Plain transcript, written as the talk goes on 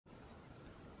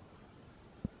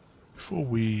Before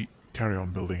we carry on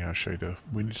building our shader,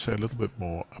 we need to say a little bit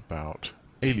more about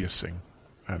aliasing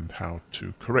and how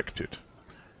to correct it.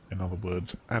 In other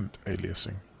words,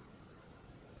 antaliasing.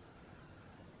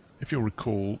 If you'll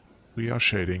recall, we are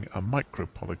shading a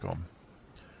micropolygon.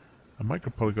 A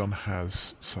micropolygon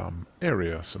has some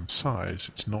area, some size.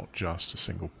 It's not just a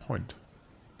single point.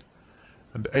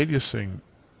 And aliasing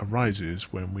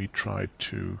arises when we try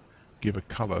to give a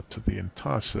color to the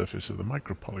entire surface of the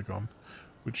micropolygon,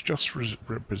 which just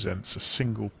represents a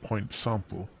single point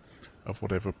sample of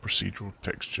whatever procedural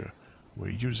texture we're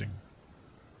using.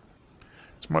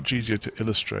 It's much easier to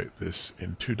illustrate this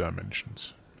in 2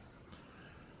 dimensions.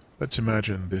 Let's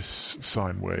imagine this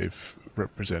sine wave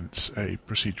represents a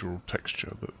procedural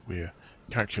texture that we're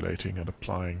calculating and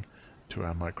applying to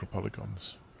our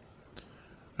micropolygons.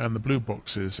 And the blue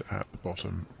boxes at the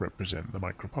bottom represent the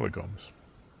micropolygons.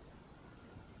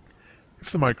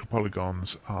 If the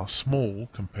micropolygons are small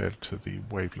compared to the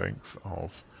wavelength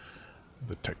of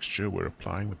the texture we're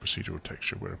applying, the procedural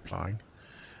texture we're applying,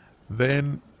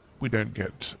 then we don't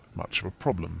get much of a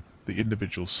problem. The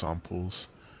individual samples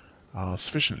are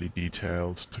sufficiently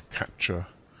detailed to capture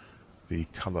the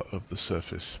color of the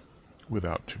surface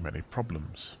without too many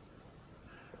problems.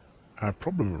 Our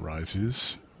problem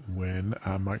arises when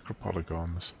our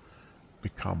micropolygons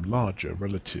become larger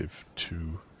relative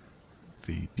to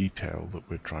the detail that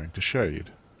we're trying to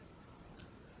shade.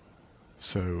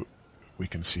 So we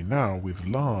can see now with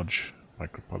large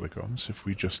micropolygons, if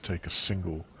we just take a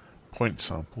single point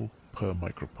sample per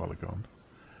micropolygon,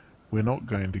 we're not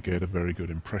going to get a very good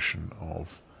impression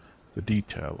of the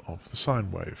detail of the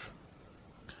sine wave.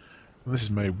 And this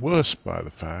is made worse by the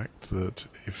fact that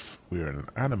if we're in an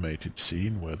animated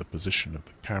scene where the position of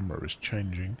the camera is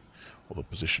changing, or the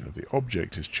position of the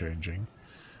object is changing,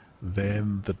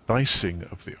 then the dicing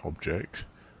of the object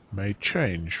may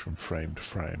change from frame to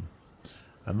frame,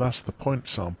 and thus the point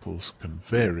samples can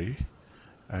vary,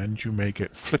 and you may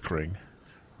get flickering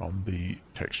on the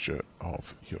texture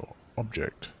of your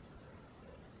object.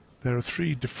 There are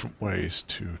 3 different ways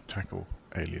to tackle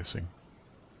aliasing.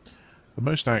 The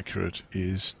most accurate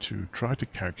is to try to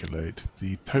calculate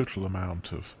the total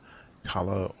amount of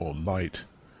color or light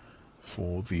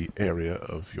for the area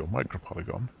of your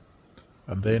micropolygon,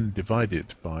 and then divide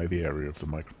it by the area of the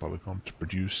micropolygon to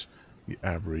produce the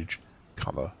average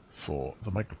color for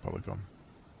the micropolygon.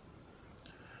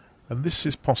 And this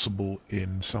is possible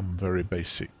in some very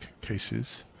basic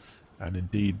cases, and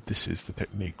indeed this is the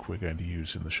technique we're going to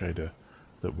use in the shader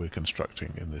that we're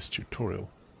constructing in this tutorial.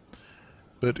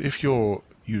 But if you're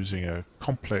using a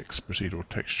complex procedural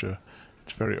texture,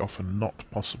 it's very often not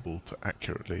possible to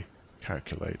accurately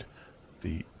calculate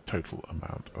the total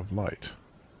amount of light.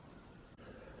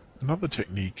 Another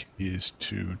technique is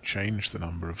to change the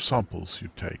number of samples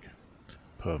you take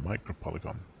per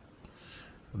micropolygon.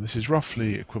 And this is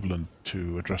roughly equivalent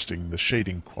to adjusting the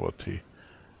shading quality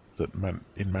that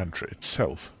in Mantra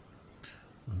itself,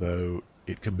 though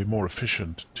it can be more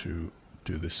efficient to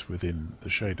do this within the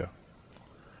shader.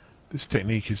 This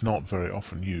technique is not very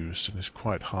often used and is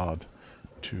quite hard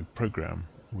to program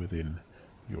within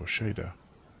your shader.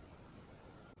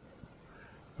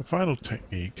 The final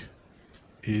technique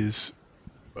is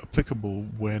applicable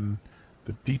when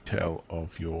the detail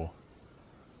of your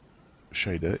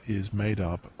shader is made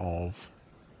up of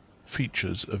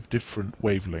features of different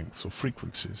wavelengths or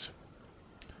frequencies.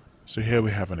 So here we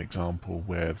have an example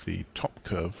where the top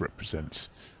curve represents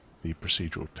the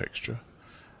procedural texture,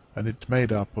 and it's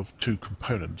made up of 2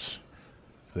 components.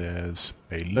 There's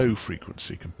a low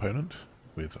frequency component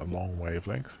with a long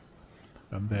wavelength,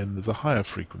 and then there's a higher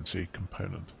frequency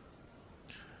component.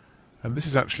 And this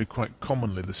is actually quite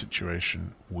commonly the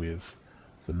situation with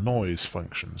the noise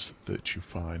functions that you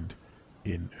find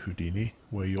in Houdini,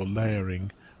 where you're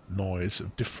layering noise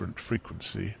of different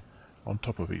frequency on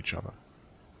top of each other.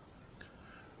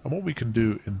 And what we can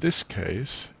do in this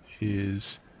case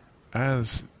is,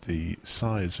 as the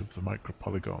size of the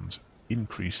micropolygons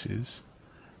increases,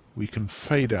 we can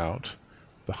fade out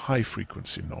the high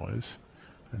frequency noise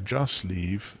and just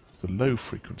leave the low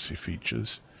frequency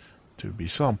features to be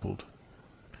sampled.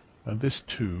 And this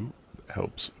too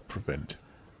helps prevent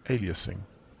aliasing.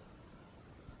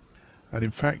 And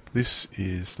in fact, this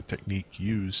is the technique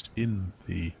used in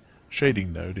the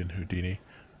shading node in Houdini,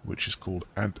 which is called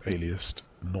antaliased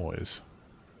noise.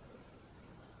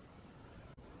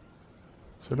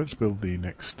 So let's build the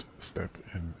next step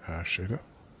in our shader.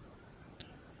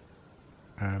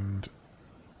 And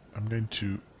I'm going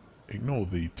to ignore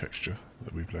the texture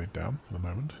that we've laid down for the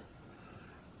moment,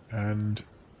 and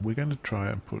we're going to try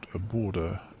and put a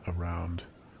border around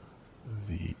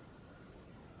the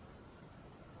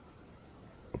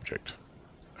object.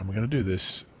 And we're going to do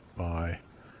this by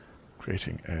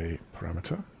creating a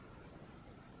parameter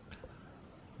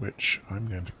which I'm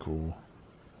going to call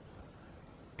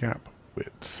gap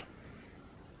width.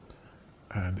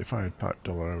 And if I type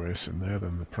 $OS in there,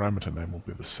 then the parameter name will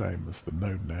be the same as the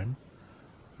node name,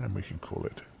 and we can call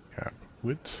it gap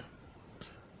width,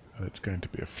 and it's going to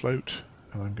be a float,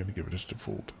 and I'm going to give it a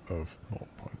default of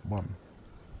 0.1.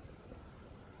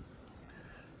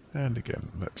 And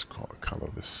again, let's color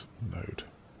this node.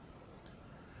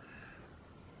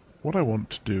 What I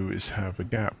want to do is have a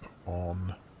gap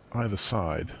on either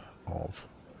side of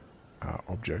our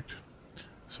object.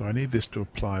 So I need this to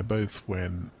apply both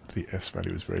when the S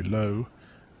value is very low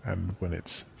and when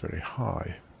it's very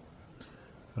high.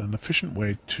 An efficient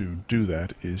way to do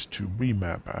that is to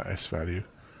remap our S value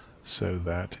so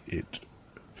that it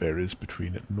varies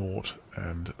between 0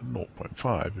 and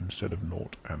 0.5 instead of 0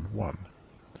 and 1.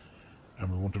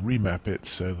 And we want to remap it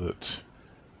so that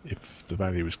if the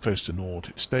value is close to 0,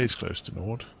 it stays close to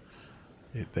 0.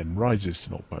 It then rises to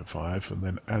 0.5, and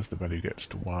then as the value gets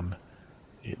to 1,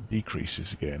 it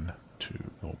decreases again to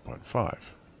 0.5.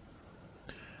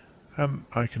 And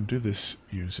I can do this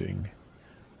using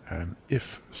an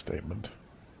if statement.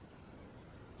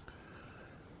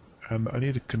 And I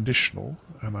need a conditional,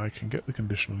 and I can get the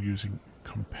conditional using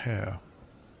compare.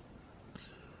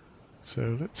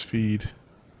 So let's feed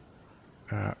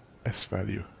our S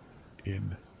value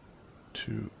in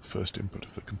to the first input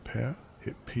of the compare.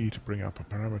 Hit P to bring up a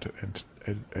parameter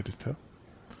editor.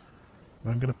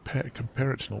 And I'm going to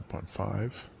compare it to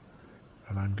 0.5,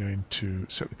 and I'm going to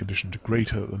set the condition to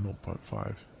greater than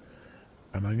 0.5.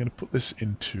 And I'm going to put this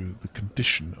into the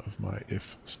condition of my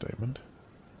if statement.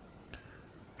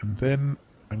 And then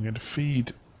I'm going to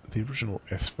feed the original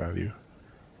S value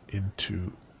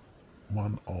into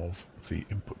one of the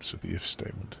inputs of the if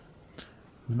statement.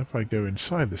 And if I go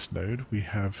inside this node, we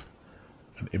have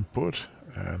an input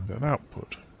and an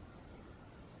output.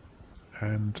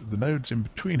 And the nodes in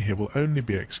between here will only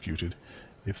be executed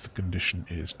if the condition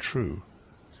is true.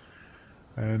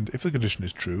 And if the condition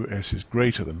is true, S is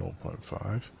greater than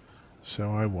 0.5,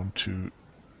 so I want to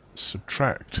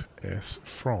subtract S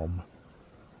from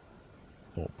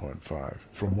 0.5,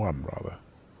 from 1 rather.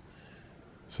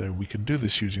 So we can do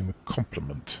this using the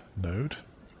complement node,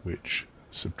 which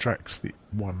subtracts the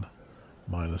 1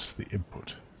 minus the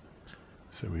input.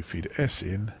 So we feed S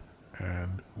in,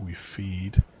 and we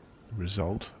feed the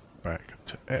result back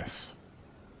to S.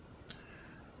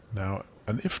 Now,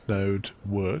 an if node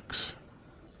works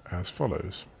as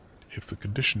follows. If the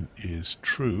condition is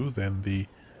true, then the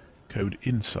code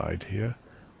inside here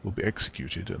will be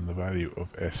executed, and the value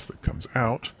of S that comes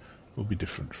out will be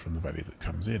different from the value that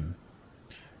comes in.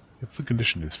 If the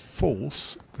condition is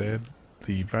false, then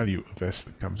the value of S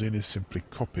that comes in is simply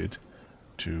copied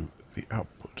to the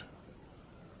output.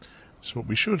 So what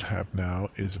we should have now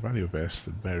is a value of S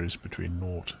that varies between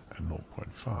 0 and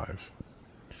 0.5.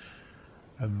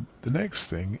 And the next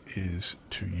thing is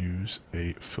to use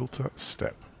a filter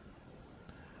step.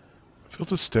 A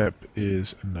filter step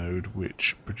is a node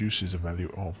which produces a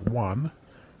value of 1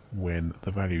 when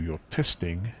the value you're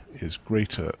testing is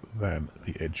greater than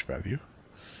the edge value,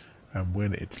 and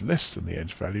when it's less than the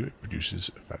edge value, it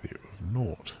produces a value of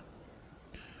 0.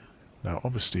 Now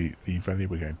obviously the value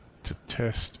we're going to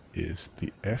test is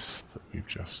the S that we've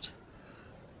just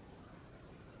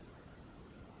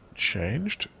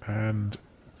changed, and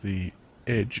the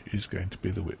edge is going to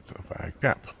be the width of our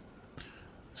gap.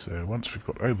 So once we've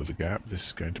got over the gap, this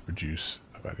is going to produce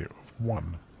a value of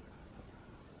 1.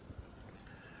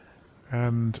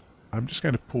 And I'm just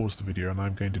going to pause the video, and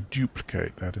I'm going to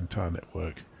duplicate that entire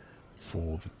network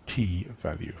for the T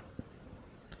value.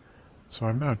 So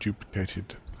I've now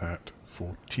duplicated that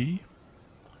for T,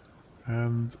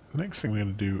 and the next thing we're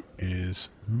going to do is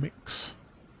mix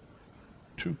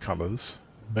two colors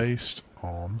based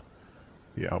on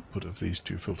the output of these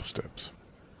two filter steps.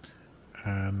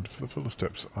 And for the filter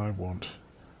steps, I want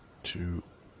to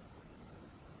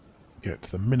get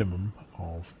the minimum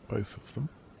of both of them,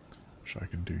 which I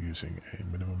can do using a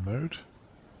minimum node.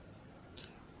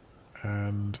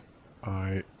 And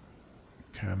I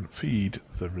can feed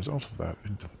the result of that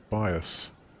into the bias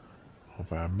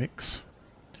of our mix.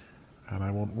 And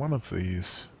I want one of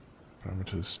these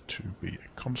parameters to be a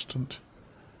constant,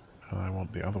 and I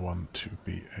want the other one to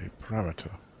be a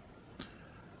parameter.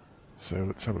 So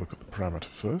let's have a look at the parameter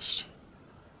first.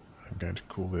 I'm going to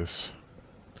call this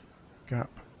gap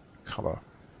color,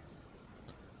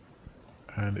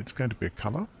 and it's going to be a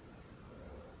color,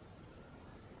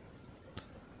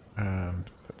 and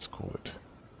let's call it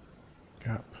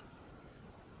gap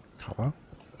color,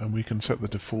 and we can set the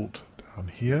default down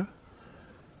here,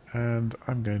 and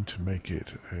I'm going to make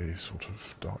it a sort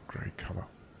of dark grey colour.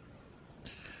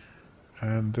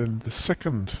 And then the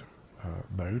second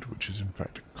node, which is in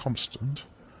fact a constant,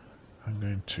 I'm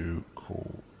going to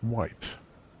call white.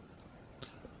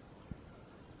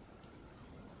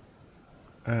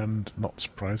 And not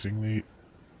surprisingly,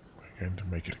 we're going to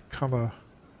make it a colour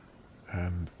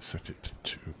and set it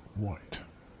to white.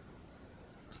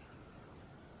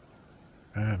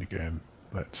 And again,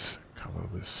 let's colour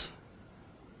this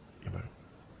yellow.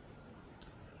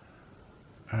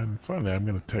 And finally, I'm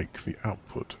going to take the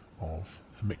output of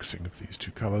the mixing of these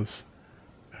two colours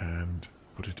and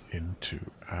put it into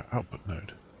our output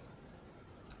node.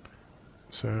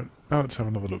 So now let's have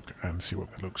another look and see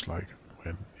what that looks like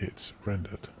when it's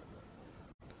rendered.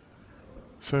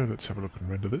 So let's have a look and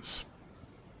render this.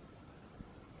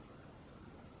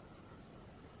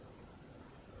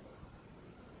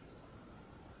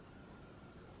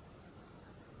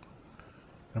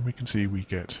 And we can see we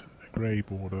get a grey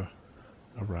border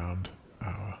around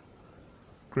our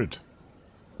grid.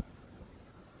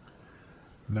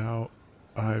 Now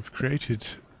I've created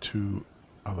two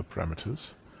other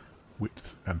parameters,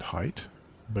 width and height.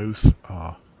 Both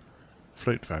are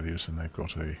float values and they've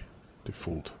got a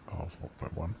default of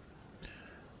 0.1.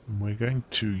 And we're going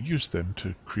to use them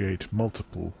to create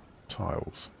multiple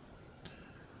tiles.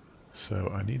 So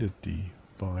I need a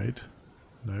divide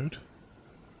node,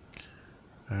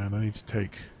 and I need to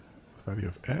take the value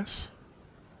of s,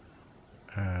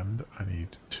 and I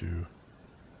need to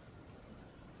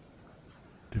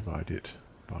divide it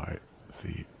by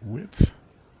the width,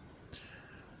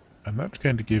 and that's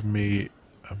going to give me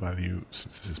a value,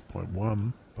 since this is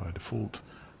 0.1 by default,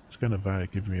 it's going to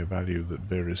give me a value that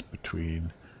varies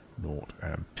between 0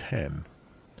 and 10.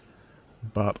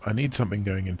 But I need something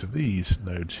going into these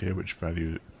nodes here which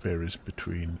value varies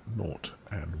between 0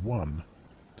 and 1.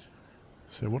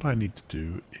 So what I need to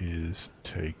do is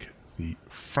take the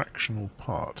fractional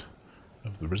part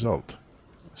of the result.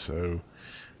 So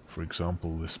for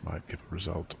example, this might give a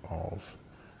result of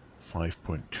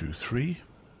 5.23.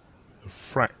 The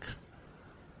frac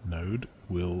node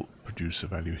will produce a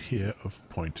value here of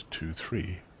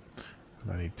 0.23.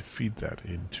 And I need to feed that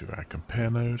into our compare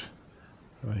node,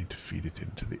 and I need to feed it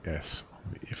into the s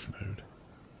on the if node.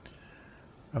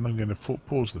 And I'm going to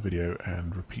pause the video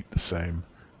and repeat the same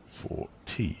for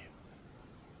t.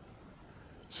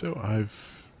 So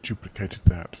I've duplicated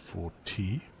that for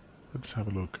t. Let's have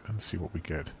a look and see what we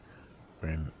get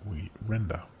when we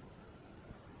render.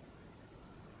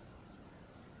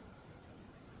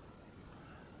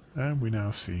 And we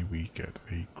now see we get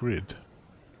a grid.